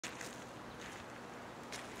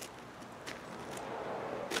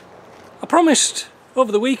promised over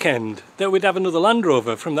the weekend that we'd have another Land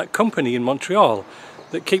Rover from that company in Montreal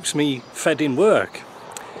that keeps me fed in work.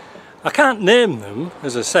 I can't name them,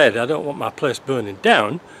 as I said, I don't want my place burning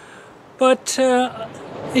down, but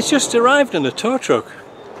it's just arrived in a tow truck.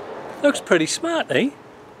 Looks pretty smart, eh?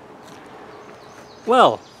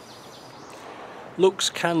 Well, looks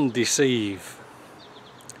can deceive.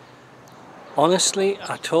 Honestly,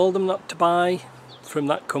 I told them not to buy from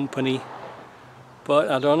that company,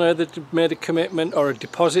 but I don't know whether they've made a commitment or a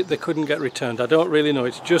deposit they couldn't get returned. I don't really know,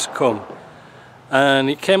 it's just come. And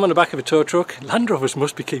it came on the back of a tow truck. Land Rovers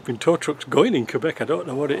must be keeping tow trucks going in Quebec, I don't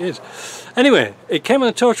know what it is. Anyway, it came on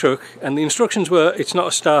a tow truck and the instructions were it's not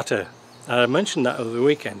a starter. I mentioned that over the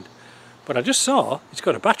weekend. But I just saw it's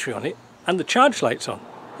got a battery on it and the charge light's on.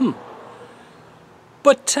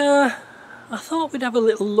 But I thought we'd have a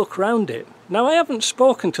little look round it. Now I haven't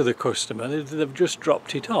spoken to the customer, they've just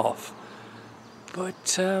dropped it off.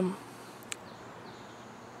 But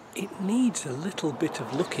it needs a little bit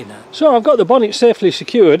of looking at. So I've got the bonnet safely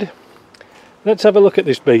secured. Let's have a look at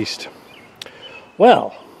this beast. Well,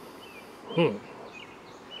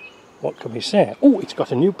 what can we say? Oh, it's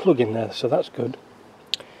got a new plug in there, so that's good.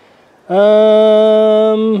 Now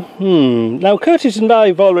Curtis and I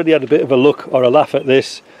have already had a bit of a look or a laugh at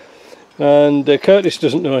this, and Curtis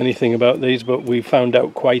doesn't know anything about these, but we found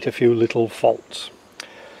out quite a few little faults.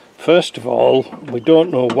 First of all, we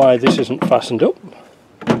don't know why this isn't fastened up.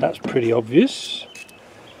 That's pretty obvious.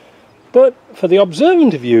 But for the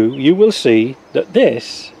observant of you, you will see that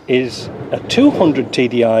this is a 200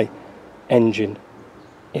 TDI engine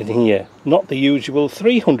in here, not the usual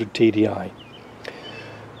 300 TDI.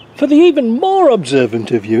 For the even more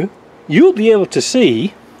observant of you, you'll be able to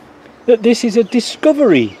see that this is a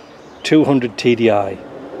Discovery 200 TDI.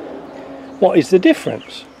 What is the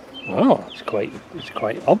difference? Well, it's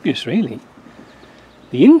quite obvious really.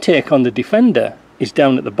 The intake on the Defender is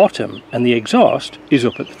down at the bottom and the exhaust is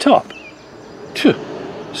up at the top.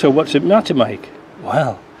 So what's it matter, Mike?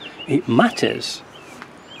 Well, it matters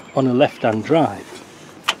on a left-hand drive,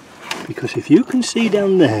 because if you can see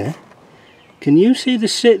down there, can you see the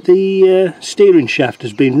steering shaft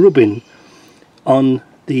has been rubbing on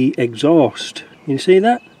the exhaust? You see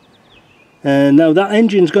that? Now that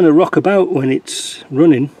engine's going to rock about when it's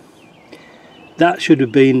running. That should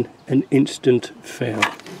have been an instant fail.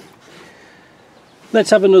 Let's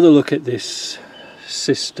have another look at this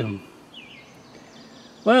system.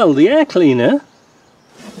 Well, the air cleaner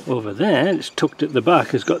over there, it's tucked at the back,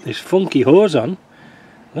 has got this funky hose on.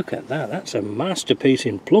 Look at that, that's a masterpiece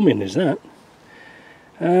in plumbing, is that?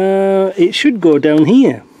 It should go down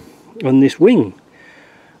here on this wing,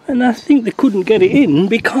 and I think they couldn't get it in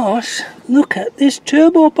because look at this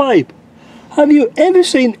turbo pipe. Have you ever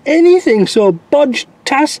seen anything so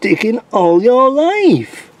bodge-tastic in all your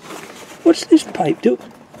life? What's this pipe do?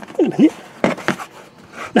 Wait a minute.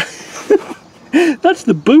 That's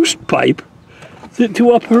the boost pipe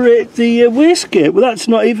to operate the wastegate. Well, that's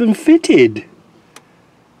not even fitted.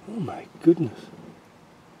 Oh my goodness.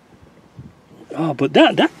 Oh, but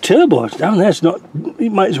that turbo down there's not,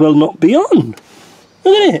 it might as well not be on.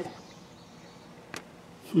 Look at it.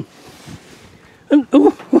 And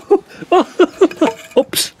oops.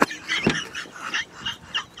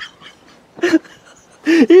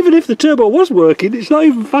 Even if the turbo was working, it's not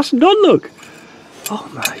even fastened on, look.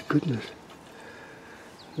 Oh my goodness.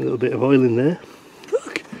 A little bit of oil in there.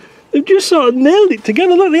 Look, they've just sort of nailed it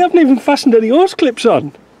together. Look, they haven't even fastened any hose clips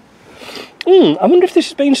on. I wonder if this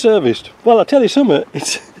has been serviced. Well, I'll tell you something,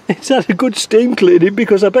 it's had a good steam cleaning,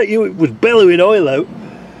 because I bet you it was bellowing oil out.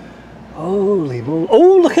 Holy moly.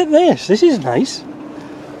 Oh, look at this. This is nice.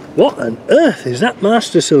 What on earth is that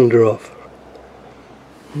master cylinder off?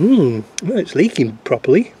 Well, it's leaking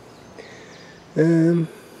properly.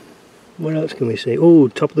 What else can we see? Oh,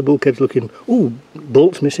 top of the bulkhead's looking... Oh,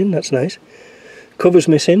 bolts missing, that's nice. Cover's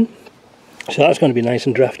missing, so that's going to be nice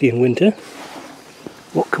and drafty in winter.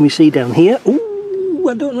 What can we see down here? Oh,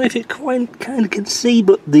 I don't know if it kind of can see,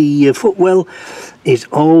 but the footwell is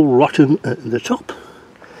all rotten at the top.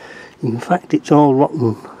 In fact, it's all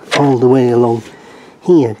rotten all the way along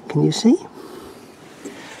here. Can you see?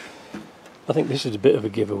 I think this is a bit of a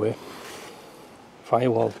giveaway.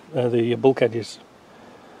 Firewall, the bulkhead is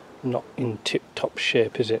not in tip-top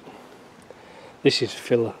shape, is it? This is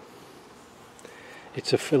filler.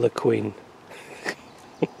 It's a filler queen.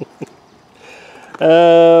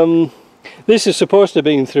 This is supposed to have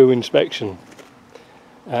been through inspection,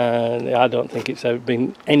 and I don't think it's ever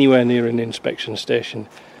been anywhere near an inspection station.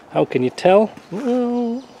 How can you tell?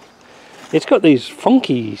 Well, it's got these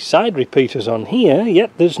funky side repeaters on here,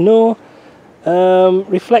 yet there's no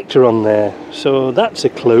reflector on there, so that's a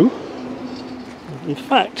clue. In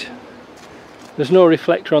fact, there's no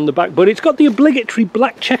reflector on the back, but it's got the obligatory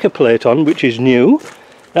black checker plate on, which is new.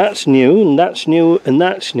 That's new, and that's new, and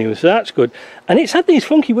that's new, so that's good. And it's had these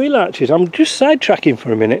funky wheel arches. I'm just sidetracking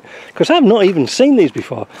for a minute, because I've not even seen these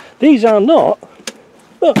before. These are not,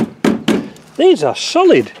 look, these are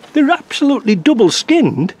solid. They're absolutely double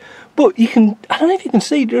skinned, but you can, I don't know if you can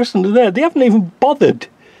see just under there, they haven't even bothered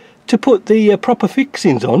to put the proper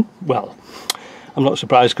fixings on. Well, I'm not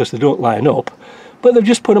surprised because they don't line up, but they've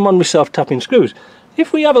just put them on with self-tapping screws.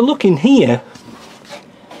 If we have a look in here,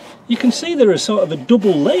 you can see there is sort of a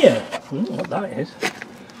double layer. I don't know what that is.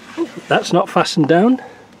 Oh, that's not fastened down.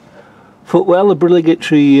 Footwell,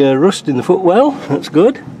 obligatory rust in the footwell. That's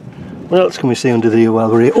good. What else can we see under the while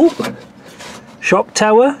we're here? Oh, shock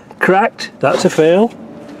tower, cracked. That's a fail.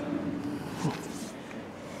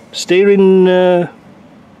 Steering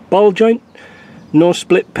ball joint, no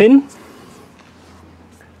split pin.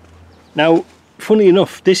 Now, funny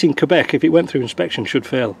enough, this in Quebec, if it went through inspection, should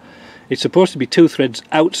fail. It's supposed to be 2 threads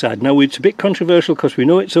outside. Now, it's a bit controversial because we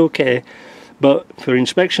know it's okay, but for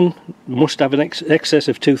inspection, must have an excess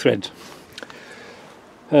of 2 threads.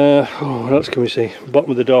 Oh, what else can we see?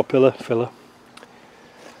 Bottom of the door pillar, filler.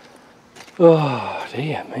 Oh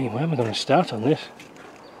dear me, where am I going to start on this?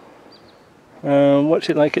 What's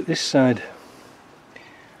it like at this side?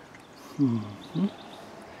 The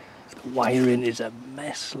wiring is a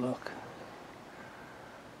mess, look.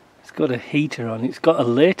 It's got a heater on, it's got a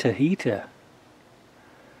later heater.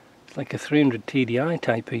 It's like a 300 TDI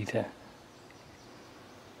type heater.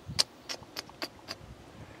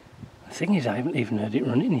 The thing is, I haven't even heard it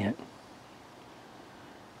running yet.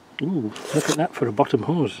 Ooh, look at that for a bottom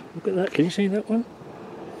hose. Look at that, can you see that one?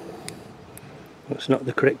 That's not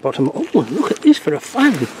the correct bottom. Oh, look at this for a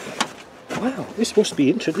fan. Wow, this must be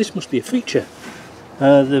interesting. This must be a feature.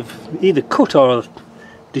 They've either cut or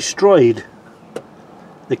destroyed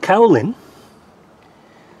the cowling.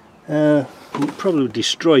 Probably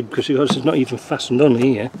destroyed because it's not even fastened on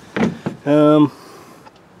here.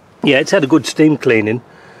 Yeah, it's had a good steam cleaning.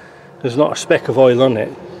 There's not a speck of oil on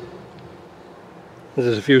it.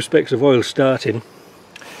 There's a few specks of oil starting.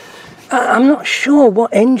 I'm not sure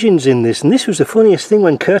what engine's in this, and this was the funniest thing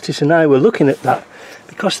when Curtis and I were looking at that,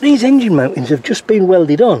 because these engine mountings have just been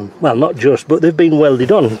welded on. Well, not just, but they've been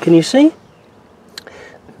welded on. Can you see?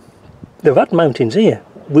 They've had mountings here,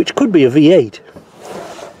 which could be a V8.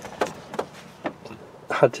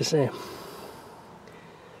 I had to say.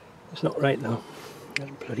 It's not right though.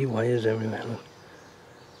 There's bloody wires everywhere.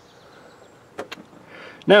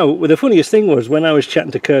 Now, the funniest thing was when I was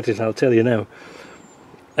chatting to Curtis, I'll tell you now,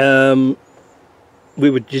 we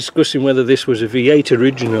were discussing whether this was a V8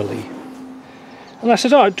 originally, and I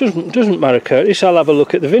said, oh, it doesn't matter, Curtis, I'll have a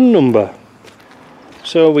look at the VIN number.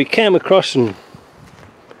 So we came across and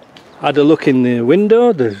had a look in the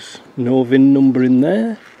window. There's no VIN number in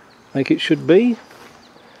there like it should be,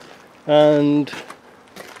 and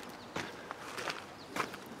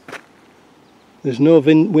there's no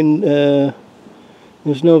VIN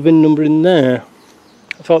number in there.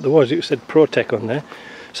 I thought there was, it said ProTech on there.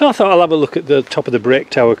 So I thought I'll have a look at the top of the brake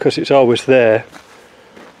tower because it's always there.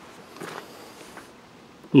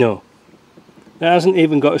 No, it hasn't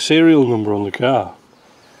even got a serial number on the car.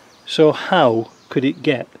 So how could it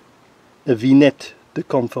get a vignette de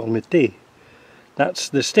conformité? That's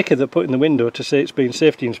the sticker they put in the window to say it's been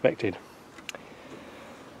safety inspected.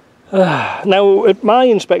 Now at my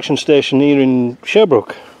inspection station here in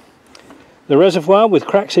Sherbrooke, the reservoir with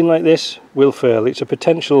cracks in like this will fail. It's a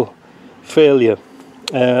potential failure,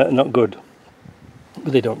 not good.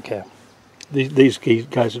 But they don't care. These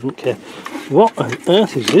guys don't care. What on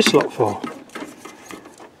earth is this lot for?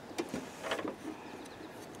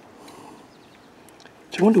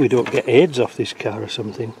 It's a wonder we don't get AIDS off this car or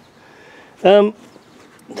something.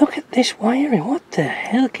 Look at this wiring. What the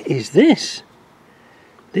heck is this?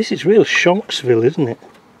 This is real Shonksville, isn't it?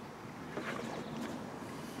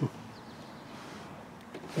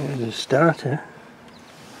 There's a starter.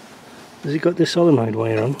 Has it got the solenoid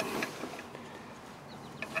wire on?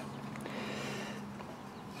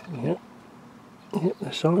 Yep,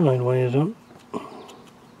 the solenoid wire's on.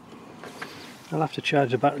 I'll have to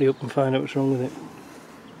charge the battery up and find out what's wrong with it.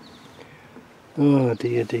 Oh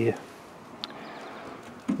dear dear.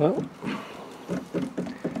 Well,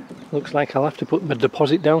 looks like I'll have to put my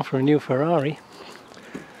deposit down for a new Ferrari,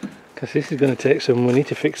 because this is going to take some money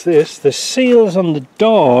to fix this. The seals on the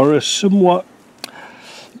door are somewhat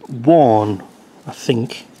worn, I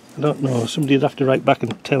think. I don't know, somebody would have to write back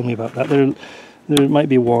and tell me about that. They might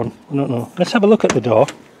be worn, I don't know. Let's have a look at the door.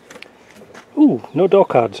 Ooh, no door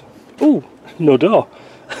cards. Ooh, no door.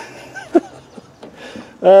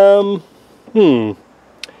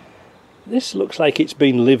 This looks like it's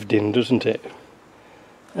been lived in, doesn't it?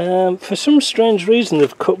 For some strange reason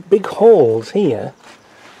they've cut big holes here,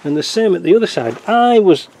 and the same at the other side. I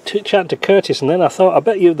was chatting to Curtis and then I thought, I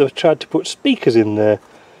bet you they've tried to put speakers in there,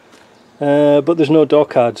 but there's no door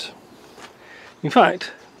cards. In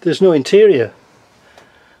fact, there's no interior.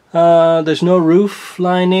 There's no roof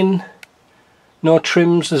lining, no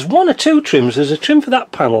trims. There's one or two trims. There's a trim for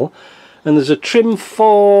that panel and there's a trim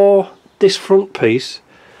for this front piece,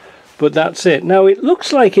 but that's it. Now it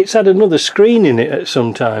looks like it's had another screen in it at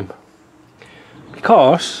some time,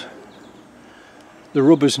 because the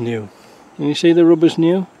rubber's new. Can you see the rubber's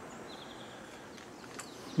new?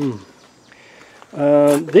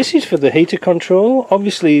 This is for the heater control.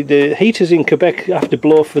 Obviously the heaters in Quebec have to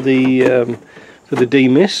blow for the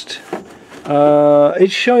demist.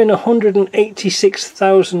 It's showing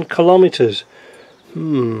 186,000 kilometers.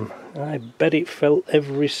 I bet it felt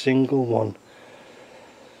every single one.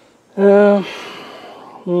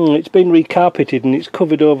 It's been recarpeted and it's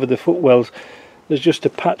covered over the footwells. There's just a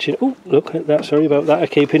patch in. Oh, look at that, sorry about that, I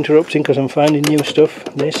keep interrupting because I'm finding new stuff.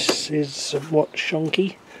 This is somewhat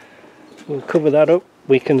shonky. We'll cover that up.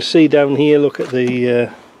 We can see down here, look at the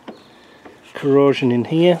corrosion in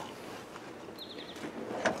here.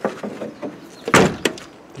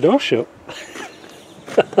 The door shut.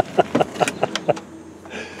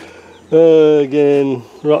 Again,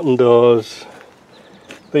 rotten doors,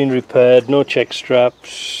 been repaired, no check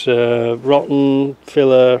straps, rotten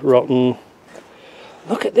filler, rotten.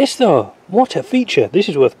 Look at this though, what a feature. This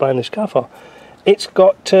is worth buying this car for. It's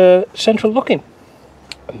got central locking.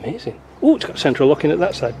 Amazing. Oh, it's got central locking at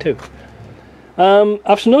that side too.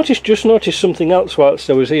 I've just noticed something else whilst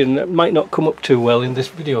I was here, and it might not come up too well in this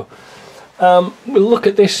video. We'll look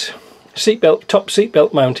at this seatbelt, top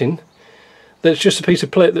seatbelt mounting. That's just a piece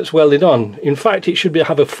of plate that's welded on. In fact, it should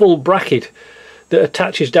have a full bracket that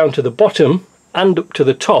attaches down to the bottom and up to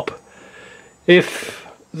the top. If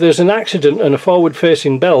there's an accident and a forward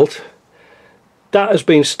facing belt, that has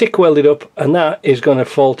been stick welded up and that is going to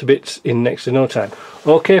fall to bits in next to no time.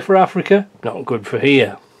 Okay for Africa, not good for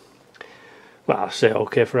here. Well, I say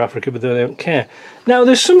okay for Africa, but they don't care. Now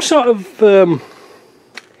there's some sort of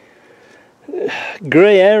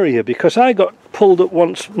grey area, because I got pulled up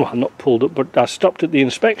once, well not pulled up, but I stopped at the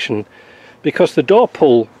inspection because the door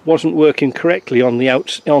pull wasn't working correctly on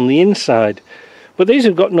the inside. But these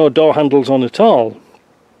have got no door handles on at all.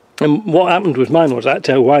 And what happened with mine was I had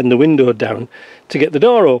to widen the window down to get the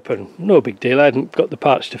door open. No big deal, I hadn't got the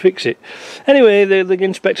parts to fix it. Anyway, the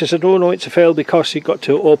inspector said, oh no, it's a fail because you got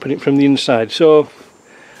to open it from the inside. So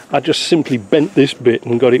I just simply bent this bit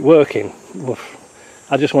and got it working.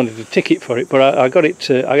 I just wanted a ticket for it, but I got it.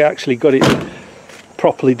 I actually got it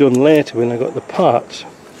properly done later when I got the parts.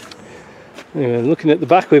 Anyway, looking at the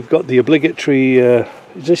back, we've got the obligatory.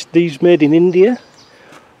 Is these made in India?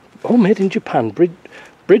 Oh, made in Japan.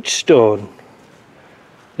 Bridgestone.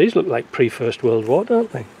 These look like pre-First World War,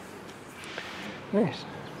 don't they? Nice.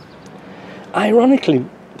 Ironically,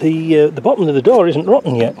 the bottom of the door isn't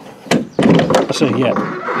rotten yet. I say yet.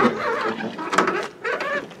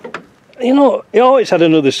 You know, it's had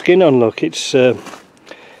another skin on. Look, it's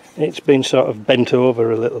been sort of bent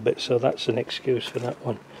over a little bit, so that's an excuse for that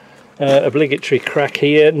one. Obligatory crack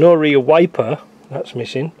here. No rear wiper. That's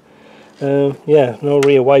missing. Yeah, no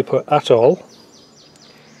rear wiper at all.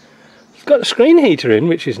 It's got a screen heater in,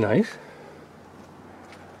 which is nice.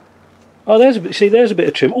 Oh, there's a bit. See, there's a bit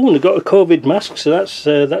of trim. Oh, and they've got a COVID mask, so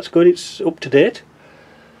that's good. It's up to date.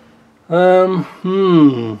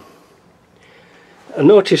 I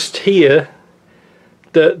noticed here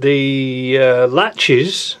that the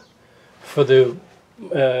latches for the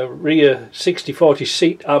rear 60/40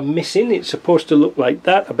 seat are missing. It's supposed to look like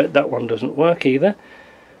that. I bet that one doesn't work either.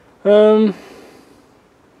 Some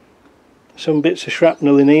bits of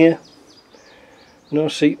shrapnel in here. No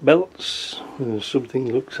seat belts.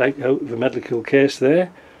 Something looks like out of a medical case there.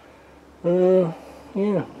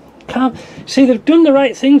 Yeah. See, they've done the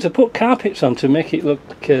right thing to put carpets on to make it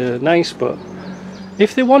look nice, but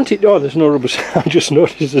if they want it, oh, there's no rubber. I just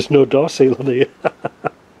noticed there's no door seal on here.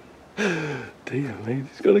 Dear me,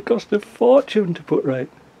 it's going to cost a fortune to put right.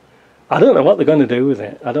 I don't know what they're going to do with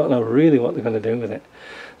it. I don't know really what they're going to do with it.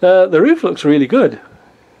 The roof looks really good.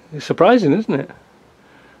 It's surprising, isn't it?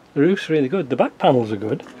 The roof's really good. The back panels are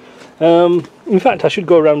good. In fact, I should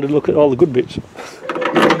go around and look at all the good bits.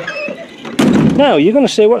 Now, you're going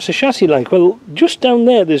to say, what's the chassis like? Well, just down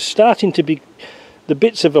there, there's starting to be the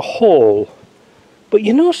bits of a hole. But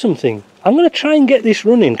you know something? I'm going to try and get this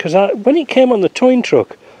running, because when it came on the towing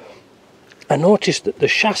truck, I noticed that the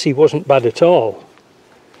chassis wasn't bad at all.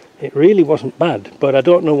 It really wasn't bad, but I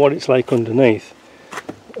don't know what it's like underneath.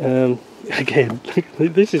 Again,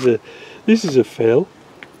 this is a fail.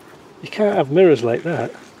 You can't have mirrors like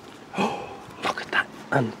that. Oh, look at that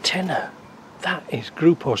antenna. That is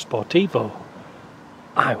Grupo Sportivo.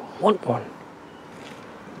 I want one.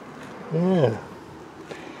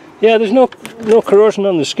 Yeah, there's no corrosion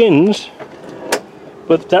on the skins,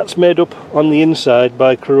 but that's made up on the inside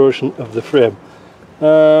by corrosion of the frame.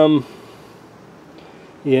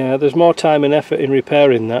 Yeah, there's more time and effort in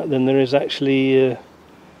repairing that than there is actually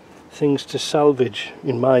things to salvage,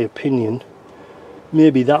 in my opinion.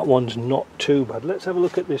 Maybe that one's not too bad. Let's have a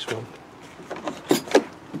look at this one.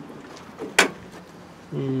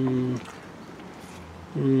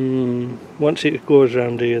 Once it goes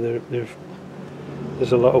around here,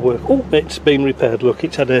 there's a lot of work. Oh, it's been repaired. Look,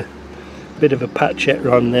 it's had a bit of a patchette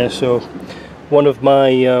on there. So one of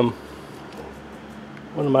my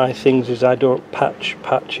things is I don't patch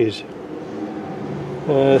patches.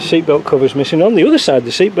 Seatbelt cover's missing. On the other side,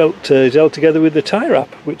 the seatbelt is held together with the tie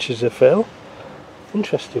wrap, which is a fail.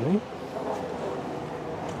 Interesting, eh?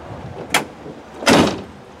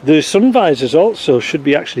 The sun visors also should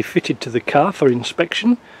be actually fitted to the car for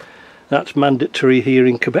inspection. That's mandatory here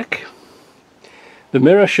in Quebec. The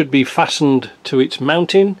mirror should be fastened to its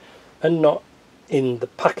mounting and not in the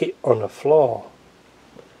packet on a floor.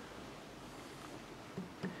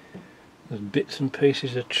 There's bits and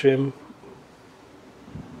pieces of trim.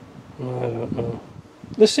 I don't know.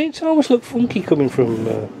 The seats almost look funky coming from...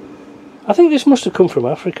 I think this must have come from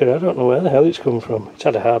Africa. I don't know where the hell it's come from. It's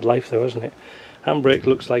had a hard life though, hasn't it? Handbrake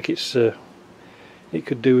looks like it's it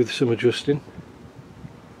could do with some adjusting.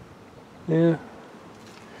 Yeah.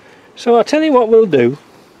 So I'll tell you what we'll do.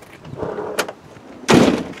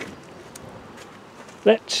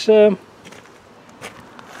 Let's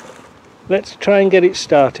try and get it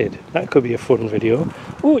started. That could be a fun video.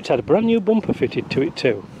 Oh, it's had a brand new bumper fitted to it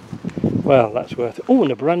too. Well, that's worth it. Oh,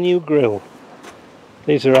 and a brand new grille.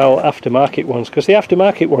 These are our aftermarket ones, because the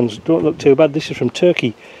aftermarket ones don't look too bad. This is from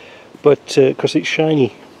Turkey, but because it's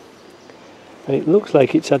shiny. And it looks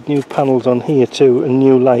like it's had new panels on here too, and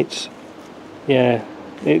new lights. Yeah,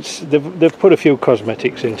 they've put a few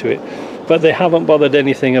cosmetics into it, but they haven't bothered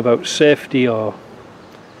anything about safety or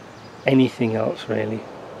anything else really.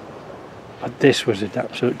 But this was an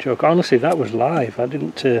absolute joke. Honestly, that was live. I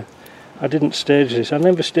didn't stage this. I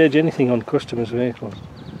never stage anything on customers' vehicles.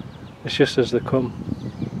 It's just as they come.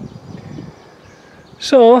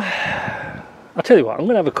 So, I'll tell you what, I'm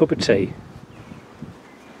going to have a cup of tea.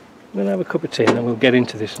 I'm going to have a cup of tea and then we'll get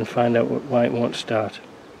into this and find out why it won't start.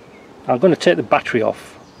 I'm going to take the battery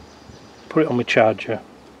off, put it on my charger,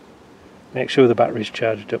 make sure the battery's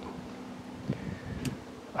charged up.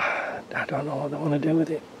 I don't know what I want to do with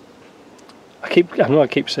it. I know I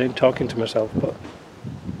keep saying, talking to myself, but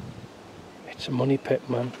it's a money pit,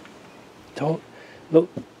 man. Don't look.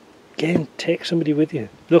 Again, take somebody with you.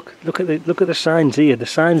 Look at the signs here. The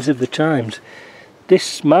signs of the times.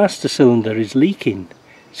 This master cylinder is leaking.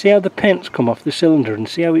 See how the pent's come off the cylinder, and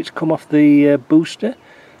see how it's come off the booster.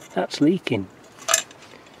 That's leaking.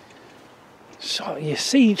 So you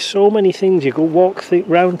see so many things. You go walk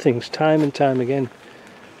round things time and time again.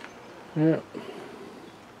 Yeah.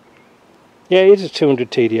 Yeah, it is a 200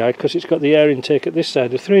 TDI because it's got the air intake at this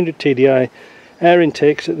side. The 300 TDI air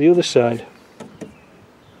intakes at the other side.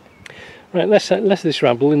 Right, let's this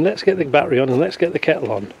ramble and let's get the battery on and let's get the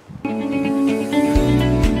kettle on.